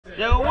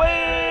We will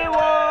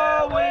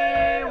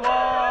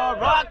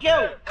rock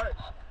you.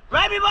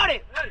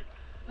 Everybody.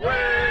 We will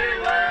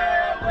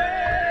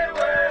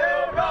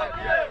rock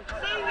you.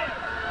 Sing it.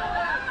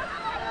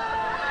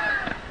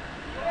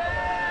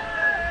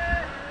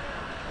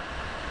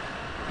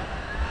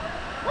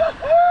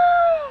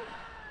 Woo-hoo!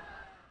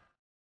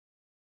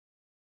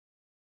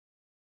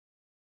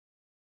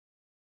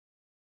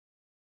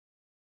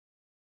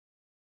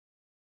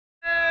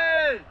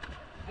 Hey!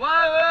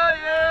 Wow,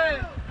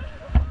 yeah!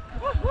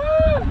 Woo-hoo!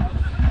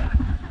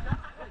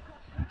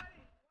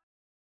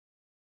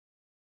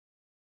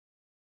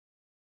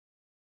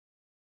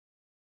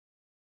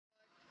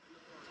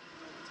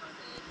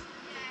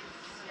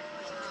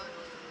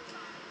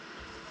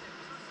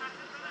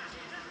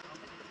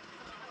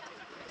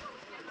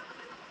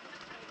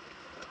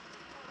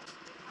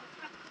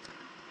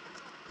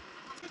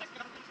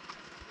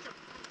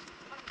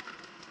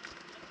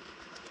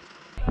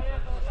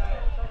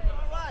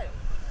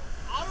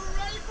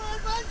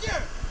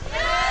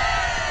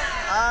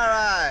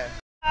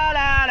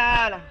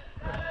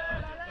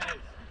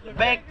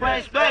 Big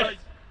place,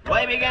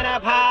 where we gonna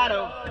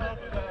paddle?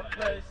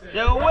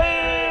 We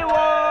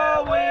will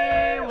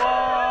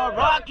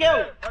rock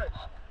you.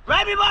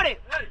 Everybody.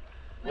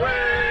 We will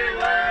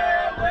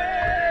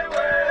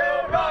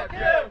rock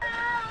you.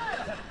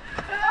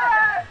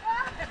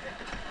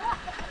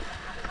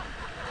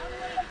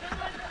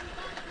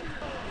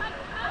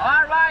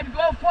 All right,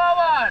 go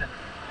forward.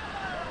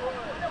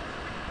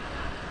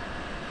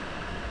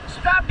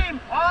 Stop him.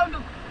 All the.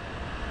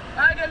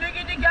 Okay, look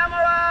at the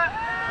camera.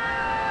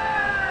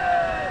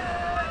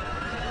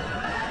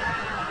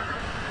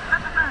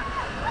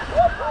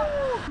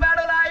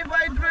 Battle live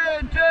by 3,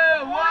 2,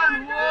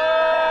 1,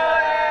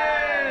 whoa!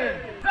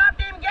 Drop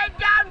him, get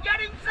down, get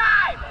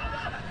inside!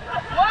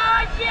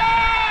 Whoa,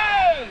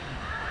 yeah!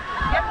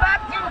 Get back,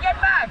 Tim, get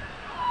back!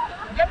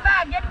 Get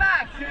back, get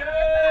back! 2,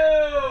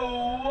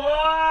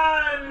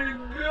 1,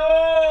 go!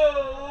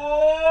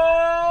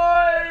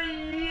 Whoa,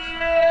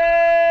 yeah!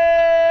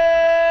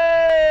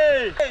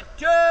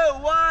 2,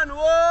 1,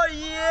 whoa,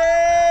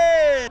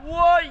 yeah!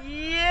 Whoa,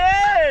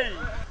 yeah!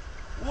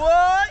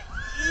 Whoa!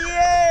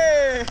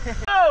 Yeah!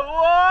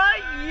 Oh,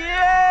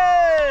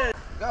 yeah!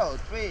 Go,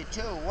 3,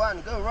 2,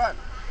 1, go run!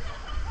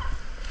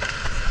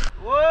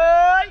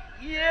 Oh,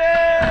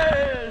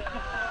 yeah!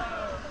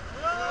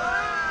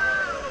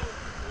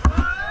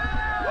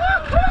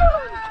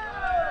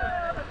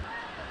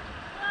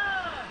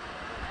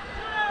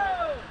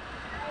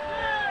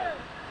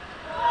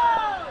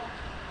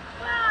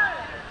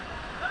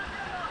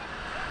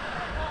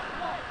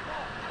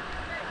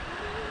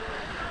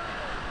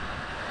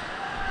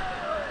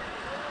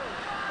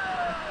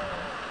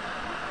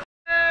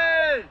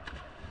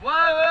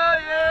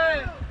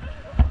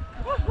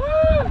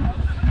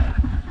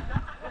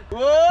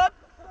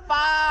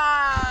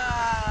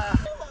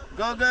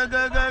 Go, go,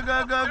 go, go,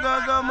 go, go,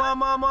 go, go, more.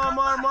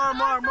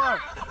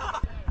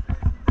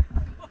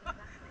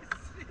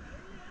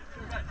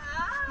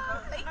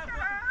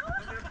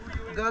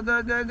 Go,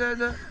 go, go, go,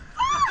 go.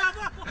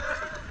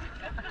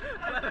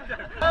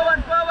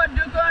 Forward,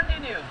 do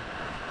continue.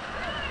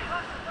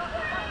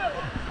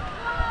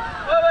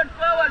 Forward.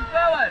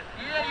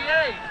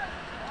 Yeah.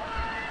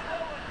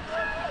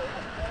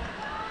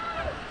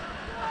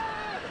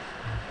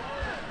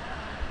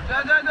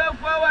 Go,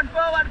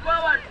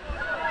 forward.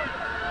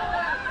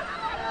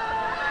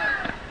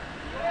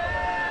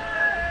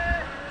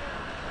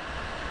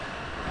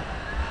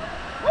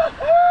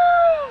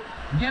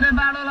 Get a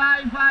battle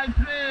line, 5,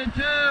 3,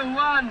 2,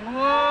 1.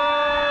 Whoa!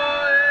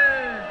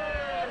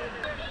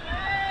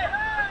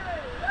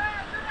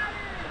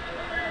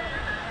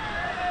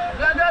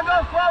 Go,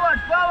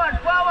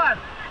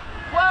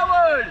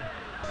 forward!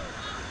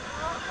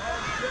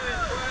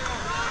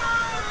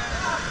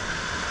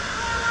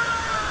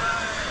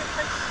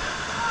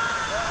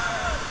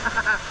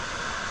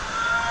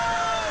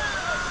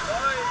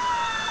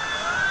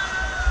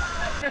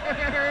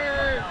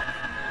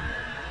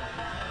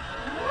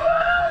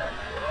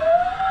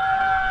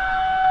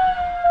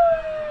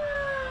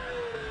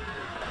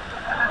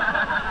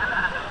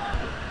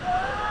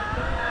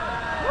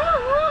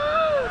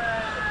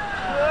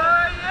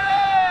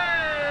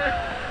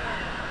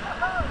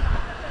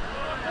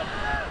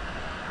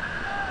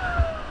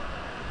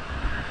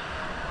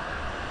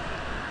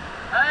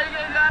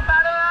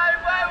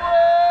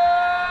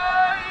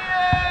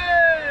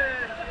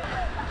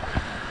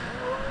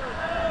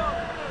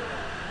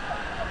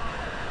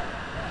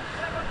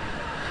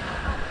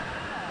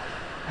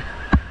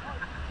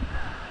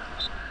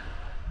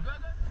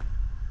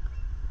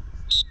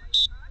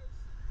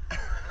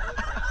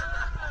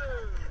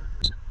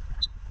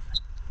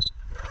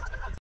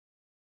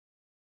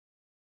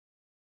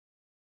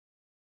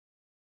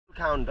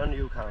 Count, don't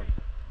you count?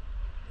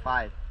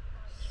 5,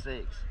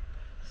 6,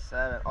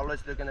 7.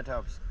 Always look in the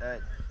tops.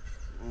 8,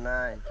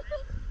 9,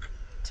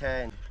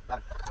 10.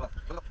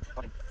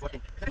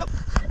 14.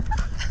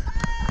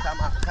 Come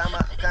up.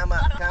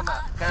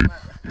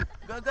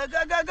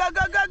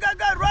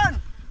 Go,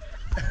 run!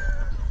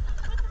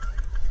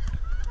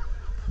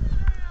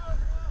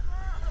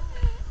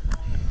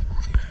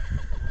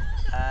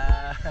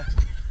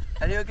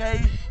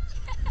 okay?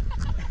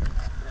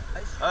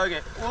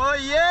 Okay. Oh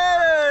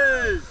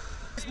yeah!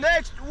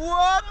 Next,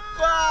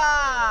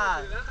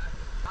 whoppa!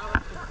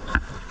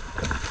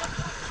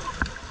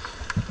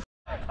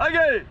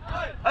 Okay,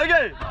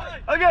 okay,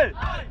 okay,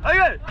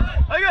 okay,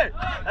 okay.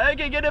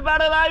 Okay, get the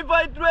battle line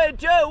for 3,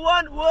 2,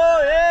 1,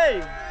 whoa,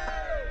 hey!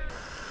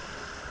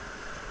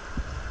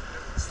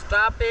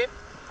 Stop it.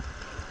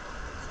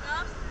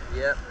 Stop.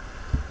 Yep.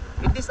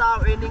 It is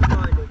our ending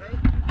point, okay?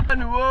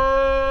 And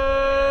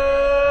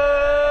whoa!